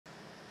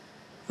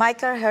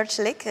Michal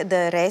Hertlík'S,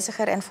 de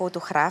reiziger en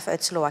fotograaf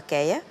uit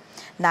Slowakije,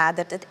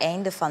 nadert het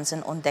einde van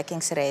zijn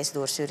ontdekkingsreis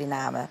door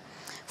Suriname.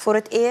 Voor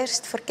het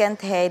eerst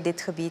verkent hij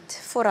dit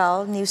gebied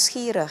vooral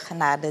nieuwsgierig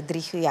naar de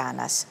 3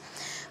 Guyana's.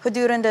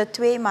 Gedurende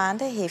 2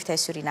 maanden heeft hij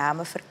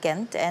Suriname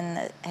verkend en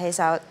hij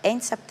zal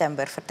eind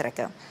september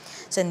vertrekken.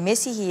 Zijn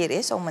missie hier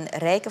is om een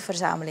rijke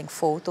verzameling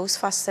foto's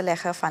vast te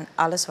leggen van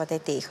alles wat hij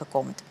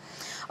tegenkomt.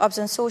 Op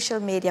zijn social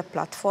media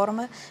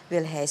platformen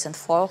wil hij zijn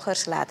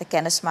volgers laten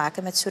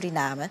kennismaken met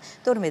Suriname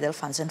door middel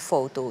van zijn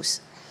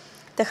foto's.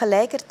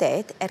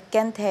 Tegelijkertijd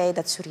erkent hij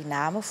dat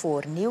Suriname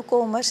voor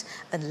nieuwkomers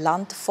een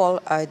land vol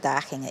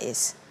uitdagingen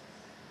is.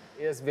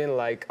 It has been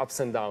like ups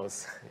and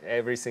downs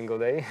every single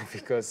day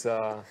because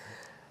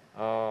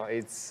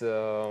it's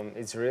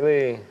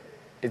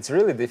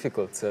really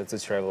difficult to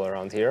travel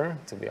around here,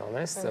 to be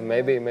honest.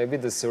 Maybe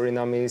the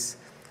Surinamese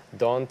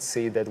don't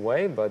see it that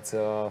way, but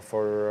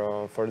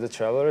for the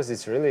travelers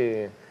it's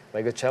really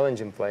like a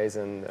challenging place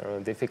and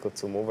difficult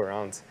to move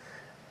around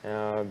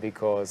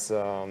because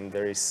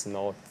there is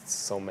not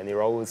so many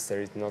roads,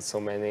 there is not so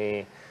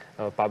many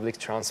public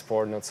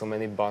transport, not so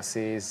many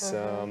buses.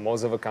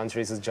 Most of the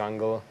country is a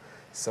jungle,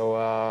 so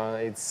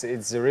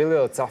it's really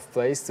a tough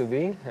place to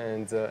be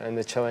and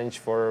a challenge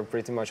for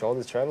pretty much all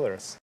the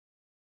travelers.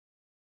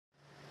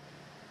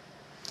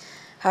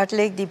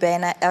 Hertlík'S, die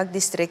bijna elk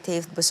district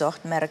heeft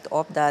bezocht, merkt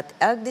op dat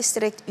elk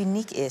district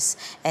uniek is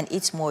en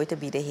iets mooi te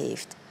bieden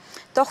heeft.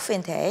 Toch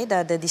vindt hij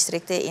dat de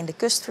districten in de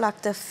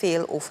kustvlakte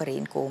veel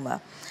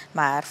overeenkomen.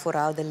 Maar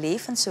vooral de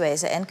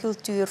levenswijze en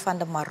cultuur van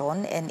de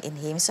Maron en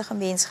inheemse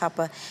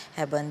gemeenschappen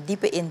hebben een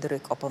diepe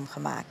indruk op hem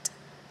gemaakt.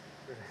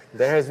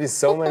 There has been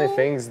so many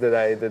things that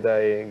I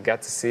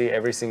get to see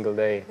every single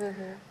day.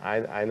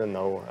 I don't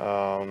know.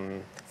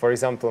 For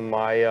example,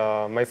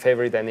 my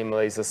favorite animal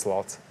is a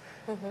sloth.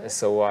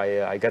 So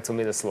I get to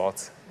meet a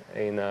sloth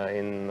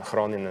in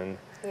Groningen.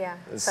 Yeah,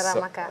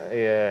 Saramaka.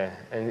 Yeah,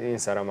 and in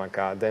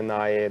Saramaka.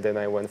 Then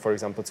I went, for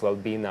example, to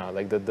Albina,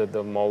 like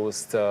the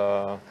most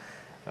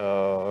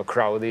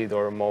crowded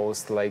or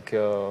most like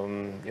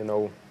you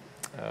know.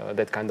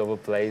 That kind of a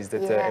place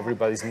that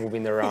everybody's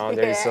moving around.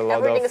 There is a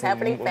lot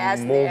of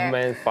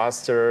movement,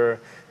 faster.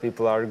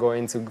 People are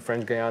going to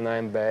French Guiana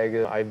and back.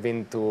 I've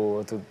been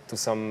to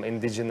some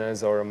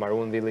indigenous or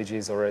Maroon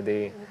villages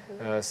already,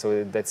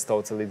 so that's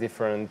totally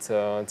different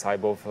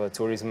type of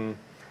tourism.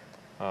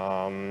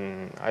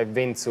 I've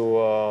been to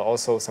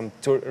also some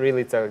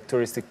really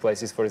touristic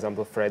places, for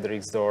example,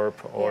 Hertlík'S or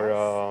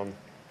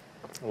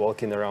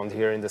walking around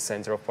here in the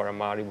center of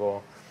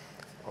Paramaribo.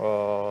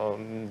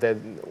 That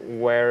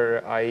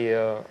where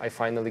I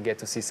finally get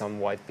to see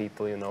some white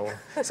people, you know.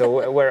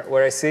 So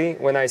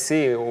when I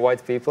see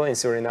white people in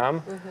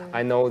Suriname,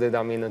 I know that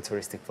I'm in a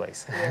touristic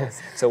place. Yes.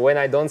 So when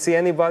I don't see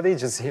anybody,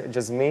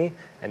 just me,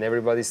 and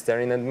everybody's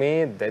staring at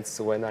me, that's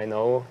when I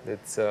know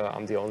that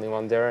I'm the only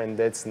one there, and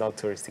that's not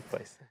a touristic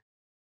place.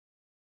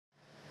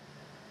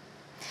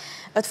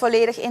 Het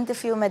volledig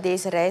interview met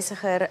deze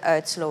reiziger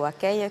uit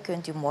Slowakije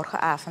kunt u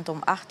morgenavond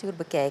om 8 uur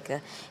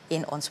bekijken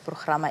in ons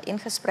programma In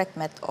Gesprek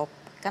met op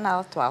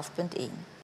kanaal 12.1.